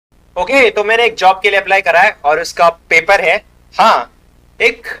Okay तो मैंने एक जॉब के लिए अप्लाई करा है और उसका पेपर है। हाँ,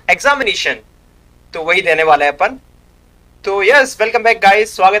 एक एग्जामिनेशन, तो वही देने वाला है अपन। तो यस, वेलकम बैक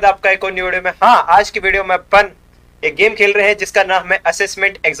गाइस, स्वागत है आपका एक और न्यू वीडियो में। हाँ, आज की वीडियो में अपन एक गेम खेल रहे हैं जिसका नाम है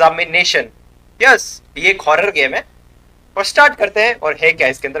असेसमेंट एग्जामिनेशन। यस, ये एक हॉरर गेम है। और स्टार्ट करते हैं। और है क्या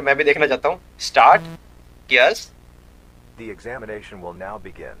इसके अंदर, मैं भी देखना चाहता हूँ। Start. Yes The examination will now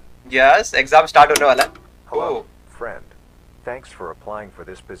begin. Yes, exam start होने वाला है। Hello, oh, friend. Thanks for applying for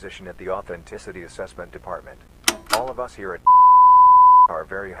this position at the Authenticity Assessment Department. All of us here at are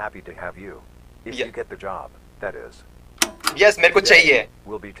very happy to have you. If Yeah. you get the job, that is. Yes मेरे को चाहिए।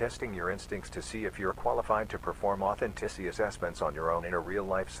 We'll be testing your instincts to see if you're qualified to perform authenticity assessments on your own in a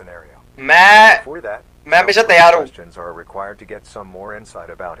real-life scenario. मैं Before that, मैं some हमेशा quick तैयार हूँ। questions are required to get some more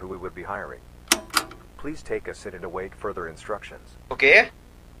insight about who we would be hiring. Please take a sit and await further instructions. Okay,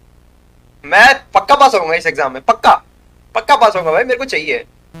 मैं पक्का पास होऊंगा इस exam में, पक्का पक्का पास होऊंगा भाई, मेरे को चाहिए।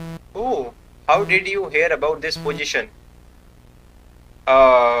 ओह, how did you here about this position?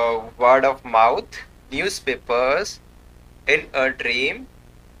 Word of mouth, newspapers, in a dream.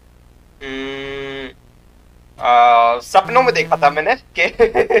 सपनों में देखा था मैंने कि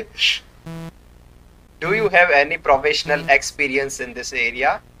do you have any professional experience in this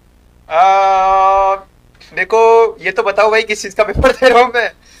area? मेरे को ये तो बताओ भाई, किस चीज का पेपर दे रहा हूँ मैं?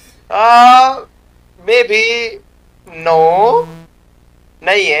 मे बी नो,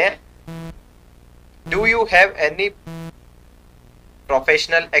 नहीं है। Do you have any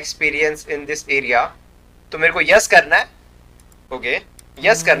professional experience in this area? तो मेरे को यस करना है। ओके,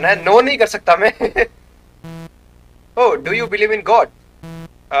 यस करना है, नो नहीं कर सकता मैं। ओ, do you believe in God?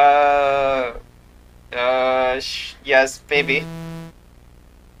 Yes, may be.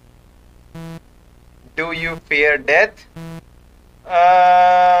 Do you fear death?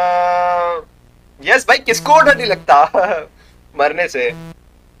 Yes भाई, किसको डर नहीं लगता मरने से।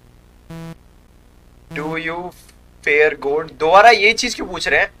 डू यू फेयर गोड? दोबारा ये चीज क्यों पूछ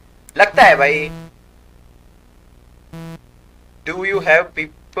रहे हैं? लगता है भाई। Do you have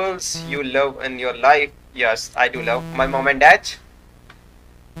peoples you love in your life? Yes, I do love my mom and dad.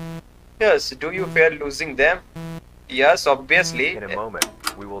 Yes, do you fair losing them? Yes, obviously. In a moment,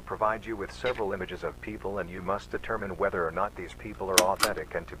 we will provide you with several images of people and you must determine whether or not these people are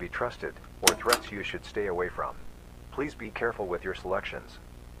authentic and to be trusted, or threats you should stay away from. Please be careful with your selections.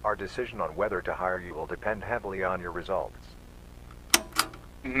 Our decision on whether to hire you will depend heavily on your results.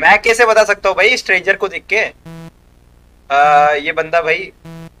 मैं कैसे बता सकता हूँ भाई stranger को देख के? ये बंदा भाई,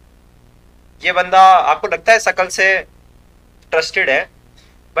 ये बंदा आपको लगता है शक्ल से ट्रस्टेड है?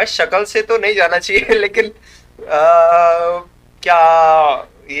 भाई शक्ल से तो नहीं जाना चाहिए लेकिन क्या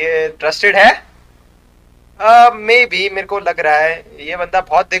ये ट्रस्टेड है? मे बी, मेरे को लग रहा है ये बंदा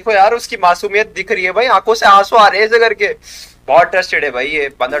बहुत, देखो यार उसकी मासूमियत दिख रही है भाई, आंखों से आंसू आ रहे हैं ऐसे करके। बहुत ट्रस्टेड है भाई, ये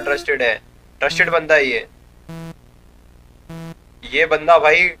बंदा ट्रस्टेड है, ट्रस्टेड बंदा है ये बंदा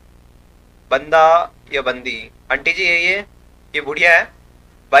भाई। बंदा या बंदी, आंटी जी ये बुढ़िया है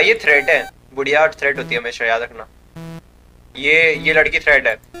भाई, ये थ्रेट है। बुढ़िया थ्रेट होती है हमेशा, याद रखना। ये लड़की थ्रेट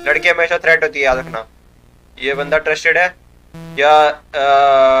है, लड़की हमेशा थ्रेट होती है, याद रखना। ये बंदा ट्रस्टेड है या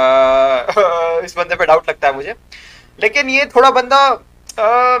इस बंदे पे डाउट लगता है मुझे, लेकिन ये थोड़ा बंदा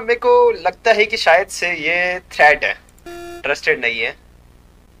मेरे को लगता है कि शायद से ये थ्रेट है, ट्रस्टेड नहीं है,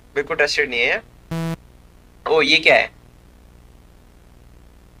 बिल्कुल ट्रस्टेड नहीं है। ओ, ये क्या है?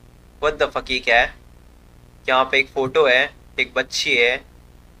 व्हाट द फक, ये क्या है? यहाँ पे एक फोटो है, एक बच्ची है,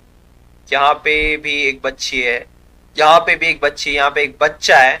 यहाँ पे भी एक बच्ची है, यहाँ पे भी एक बच्ची, यहाँ पे एक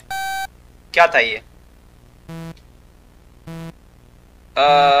बच्चा है। क्या था ये?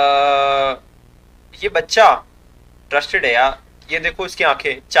 ये बच्चा ट्रस्टेड है यार। ये देखो इसकी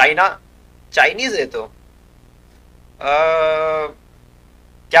आंखें, चाइनीज है तो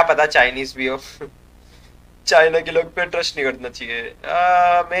क्या पता चाइनीज भी हो। चाइना के लोग पे ट्रस्ट नहीं करना चाहिए।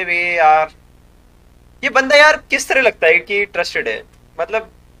 मे बी यार ये बंदा यार किस तरह लगता है कि ट्रस्टेड है?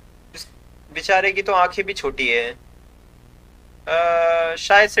 मतलब बेचारे की तो आंखें भी छोटी है।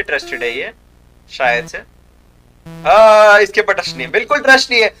 शायद से ट्रस्टेड है ये, शायद से। इसके ऊपर ट्रस्ट नहीं है, बिल्कुल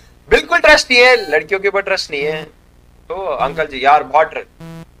ट्रस्ट नहीं है, बिल्कुल ट्रस्ट नहीं है, लड़कियों के ऊपर ट्रस्ट नहीं है। तो अंकल जी यार बहुत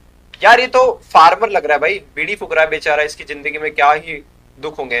यार ये तो फार्मर लग रहा है भाई, बीड़ी फूक रहा है बेचारा, इसकी जिंदगी में क्या ही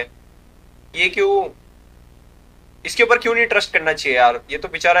दुख होंगे। ये क्यों, इसके ऊपर क्यों नहीं ट्रस्ट करना चाहिए यार? ये तो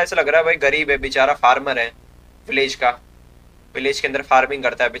बेचारा ऐसा लग रहा है भाई गरीब है बेचारा, फार्मर है, विलेज का, विलेज के अंदर फार्मिंग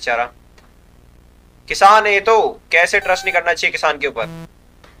करता है बेचारा, किसान है ये तो, कैसे ट्रस्ट नहीं करना चाहिए किसान के ऊपर?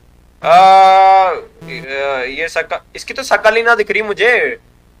 ये शकल, इसकी तो शकल ही ना दिख रही मुझे,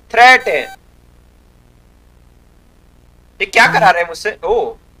 थ्रेट है। ये क्या करा रहे हैं मुझसे?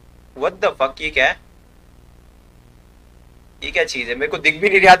 ओ व्हाट द फक, ये क्या है? ये क्या चीज है? मेरे को दिख भी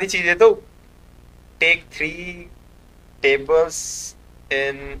नहीं रही आधी चीजें तो। टेक 3 टेबल्स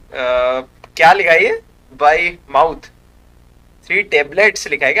इन क्या लिखा है ये? बाय माउथ 3 टेबलेट्स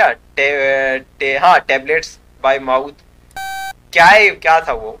लिखा है क्या? हाँ टेबलेट्स बाय माउथ। क्या है? क्या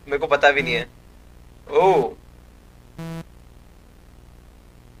था वो? मेरे को पता भी नहीं है। ओ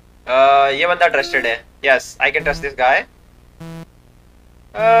ये बंदा ट्रस्टेड है। Yes I can trust this guy.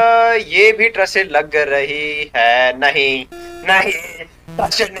 ये भी ट्रस्टेड लग रही है। नहीं नहीं,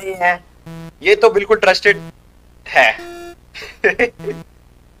 ट्रस्टेड नहीं है। ये तो बिल्कुल ट्रस्टेड है।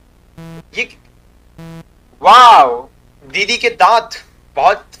 ये वाओ, दीदी के दांत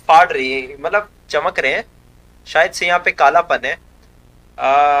बहुत फाड़ रही है, मतलब चमक रहे हैं। शायद से यहाँ पे कालापन है।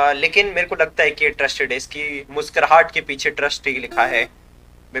 लेकिन मेरे को लगता है कि ये ट्रस्टेड है। इसकी मुस्कुराहट के पीछे ट्रस्ट ही लिखा है,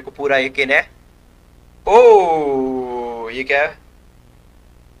 मेरे को पूरा यकीन है। ओ ये क्या है?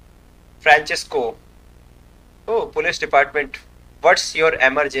 Francisco. O police department. What's your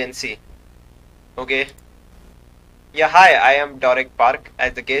emergency? Okay yeah, hi, I am Dorek Park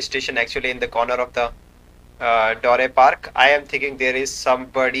at the gas station, actually in the corner of the Dore Park. I am thinking there is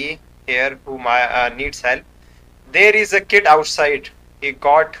somebody here who needs help. There is a kid outside. He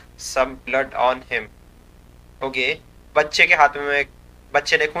got some blood on him. Okay. बच्चे के हाथ में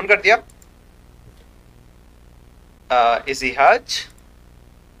बच्चे ने खून कर दिया। Is he hurt?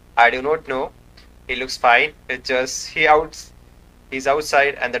 I do not know. He looks fine. It's just he's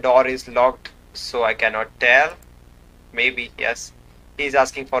outside and the door is locked, so I cannot tell. Maybe, yes. He is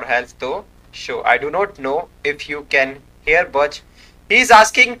asking for help though. Sure, I do not know if you can hear, but he is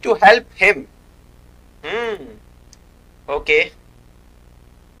asking to help him. Okay.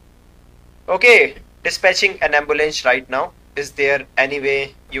 Okay. Dispatching an ambulance right now. Is there any way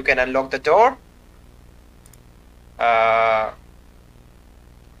you can unlock the door?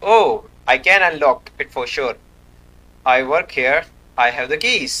 Oh, I can unlock it for sure. I work here. I have the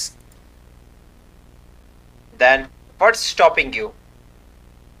keys. Then What's stopping you?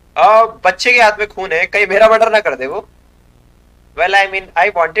 बच्चे के हाथ में खून है, कहीं मेरा murder ना कर दे वो। Well, I mean,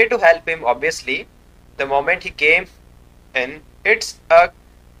 I wanted to help him, obviously. The moment he came in, it's a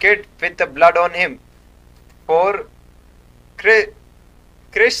kid with the blood on him. For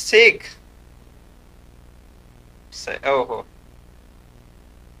Christ's sake. Oh.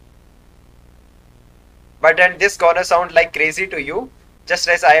 But then this gonna sound like crazy to you. Just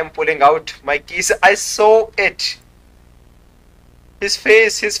as I am pulling out my keys, I saw it. His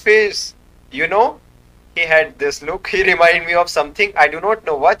face. You know, he had this look. He reminded me of something. I do not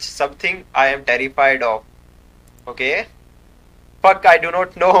know what. Something I am terrified of. Okay. Fuck, I do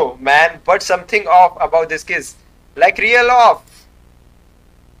not know, man. But something off about this kid. Like real off.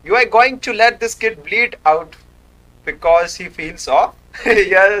 You are going to let this kid bleed out because he feels off?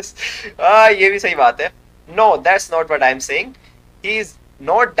 Yes. ये भी सही बात है. No, that's not what I'm saying. He is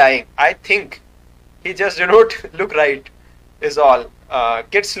not dying. I think he just do not look right. Is all.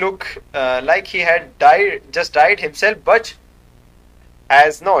 Kids look like he had just died himself, but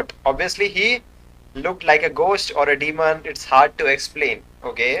has not. Obviously, he looked like a ghost or a demon. It's hard to explain.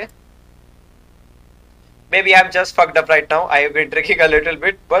 Okay. Maybe I'm just fucked up right now. I have been drinking a little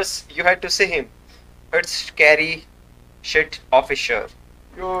bit, but you had to see him. It's scary shit, officer.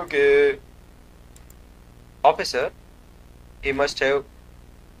 Okay. Officer, he must have.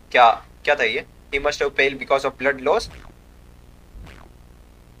 क्या था ये? He must have failed because of blood loss.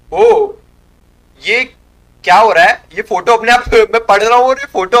 ओ ये क्या हो रहा है? ये photo अपने आप, मैं पढ़ रहा हूँ और ये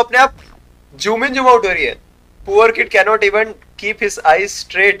फोटो अपने आप जूम इन जूम आउट हो रही है। Poor kid can not even keep his eyes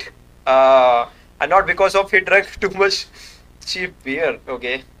straight and not because of he drunk too much cheap beer.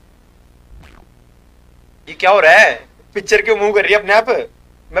 Okay, ये क्या हो रहा है? पिक्चर क्यों मूव कर रही है अपने आप?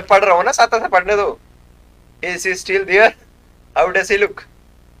 मैं पढ़ रहा हूँ ना, साथ साथ पढ़ने दो। Is he still there? How does he look?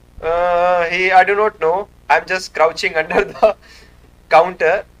 He I do not know, I am just crouching under the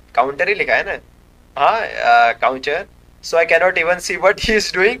counter. Counter ही लिखा है ना? हाँ counter. So I can not even see what he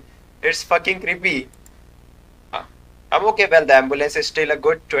is doing. It's fucking creepy. I'm okay. Well, the ambulance is still a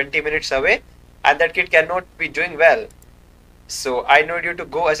good 20 minutes away, and that kid cannot be doing well. So I need you to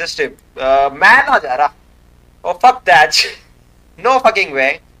go assist him. Man, aa ja raha. Oh fuck that! No fucking way.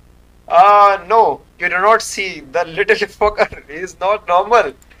 No, you do not see the little fucker. He is not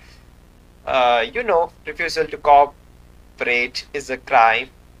normal. You know, refusal to cooperate is a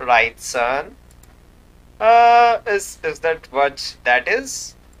crime, right, son? Is that what that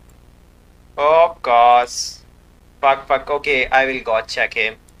is? Of course. Fuck, okay, I will go check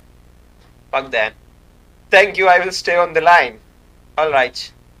him. Fuck them. Thank you, I will stay on the line. Alright.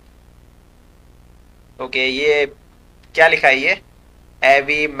 Okay, ये क्या लिखा है ये?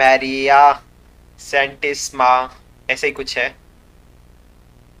 Ave Maria Santisma ऐसे ही कुछ है।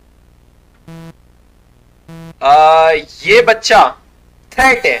 ये बच्चा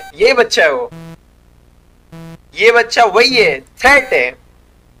थ्रेट है, ये बच्चा है वो, ये बच्चा वही है, थ्रेट है,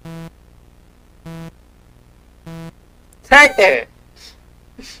 थ्रेट है।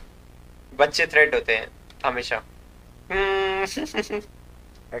 बच्चे थ्रेट होते हैं हमेशा।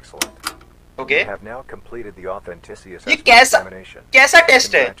 Excellent. Okay You have now completed the authenticity ये assessment कैसा examination. कैसा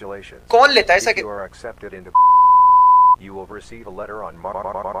टेस्ट है? Congratulations. कौन लेता है ऐसा? If you are accepted into, you will receive a letter on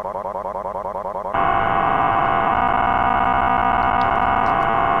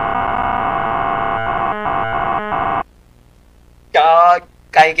क्या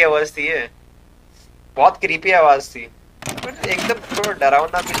काहे की आवाज थी ये? बहुत क्रीपी आवाज थी, पर एकदम थोड़ा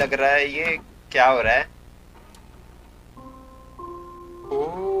डरावना भी लग रहा है। ये क्या हो रहा है?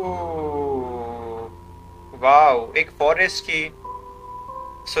 वाओ, एक फॉरेस्ट की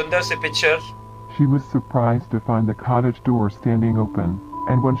सुंदर सी picture. She was surprised to find the cottage door standing open,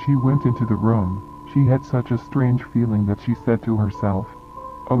 and when she went into the room, she had such a strange feeling that she said to herself,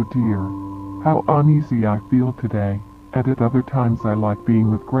 "Oh dear, how uneasy I feel today, and at other times I like being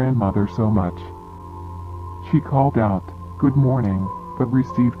with grandmother so much." She called out, "Good morning," but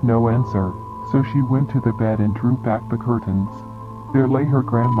received no answer, so she went to the bed and drew back the curtains. There lay her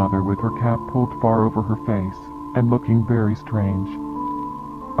grandmother with her cap pulled far over her face, and looking very strange.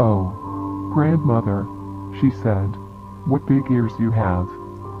 "Oh, grandmother," she said, "what big ears you have."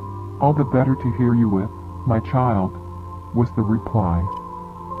 "All the better to hear you with, my child," was the reply.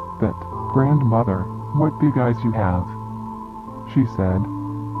 "But, grandmother, what big eyes you have," she said.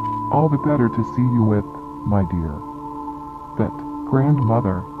 "All the better to see you with, my dear." "But,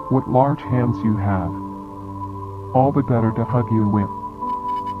 grandmother, what large hands you have." "All the better to hug you with."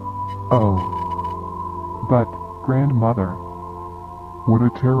 "Oh, but, grandmother, what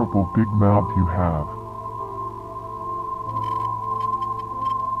a terrible big mouth you have."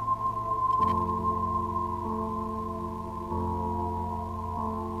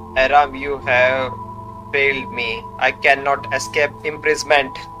 Aram, you have failed me. I cannot escape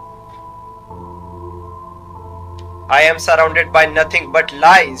imprisonment. I am surrounded by nothing but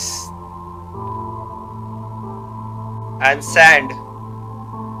lies and sand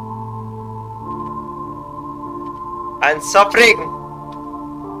and suffering.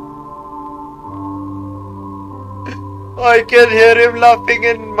 I can hear him laughing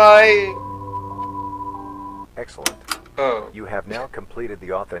in my... Excellent. Oh. You have now completed the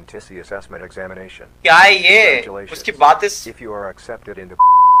authenticity assessment examination. क्या है ये? Congratulations. उसकी बात इस... If you are accepted into,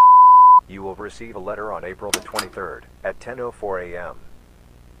 you will receive a letter on April the 23rd at 10:04 a.m.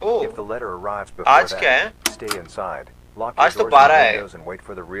 Oh. If the letter arrives before आज क्या है? that, stay inside. Lock your आज तो doors and 12 है। windows and wait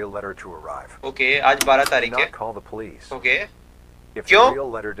for the real letter to arrive. Okay, आज 12 Do तारीख है। not call the police. Okay. If क्यों? the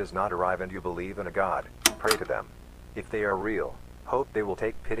real letter does not arrive and you believe in a God, pray to them. If they are real, hope they will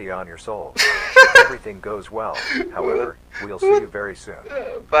take pity on your soul. If everything goes well, however, we'll see you very soon.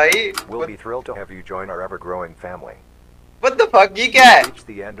 भाई, We'll be thrilled to have you join our ever-growing family. what the fuck? ये क्या है? Reach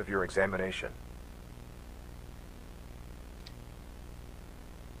the end of your examination.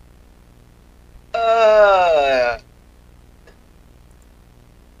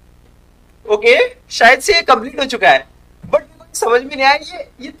 Okay, शायद से ये complete हो चुका है, बट समझ में नहीं आया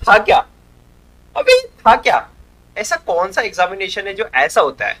ये था क्या? अबे ये था क्या? ऐसा कौन सा एग्जामिनेशन है जो ऐसा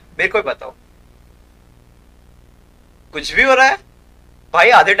होता है? मेरे को ही बताओ। कुछ भी हो रहा है भाई,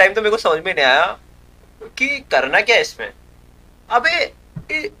 आधे टाइम तो मेरे को समझ में नहीं आया कि करना क्या है इसमें। अबे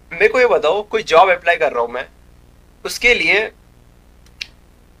मेरे को ये बताओ, कोई जॉब अप्लाई कर रहा हूं मैं, उसके लिए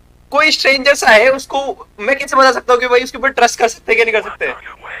कोई स्ट्रेंजर सा है, उसको मैं कैसे बता सकता हूँ कि भाई उसके ऊपर ट्रस्ट कर सकते हैं कि नहीं कर सकते?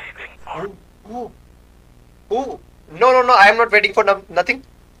 No no no, I am not waiting for nothing,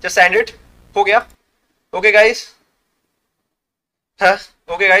 just send it. हो गया। ओके गाइस, हाँ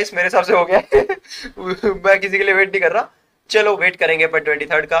ओके गाइस, मेरे हिसाब से हो गया। मैं किसी के लिए वेट नहीं कर रहा। चलो वेट करेंगे पर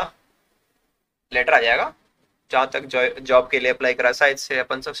 23rd का लेटर आ जाएगा। जहां तक जॉब के लिए अप्लाई करा शायद से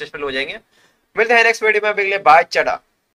अपन सक्सेसफुल हो जाएंगे। मिलते हैं नेक्स्ट वीडियो में, अभी के लिए बाय, चढ़ा।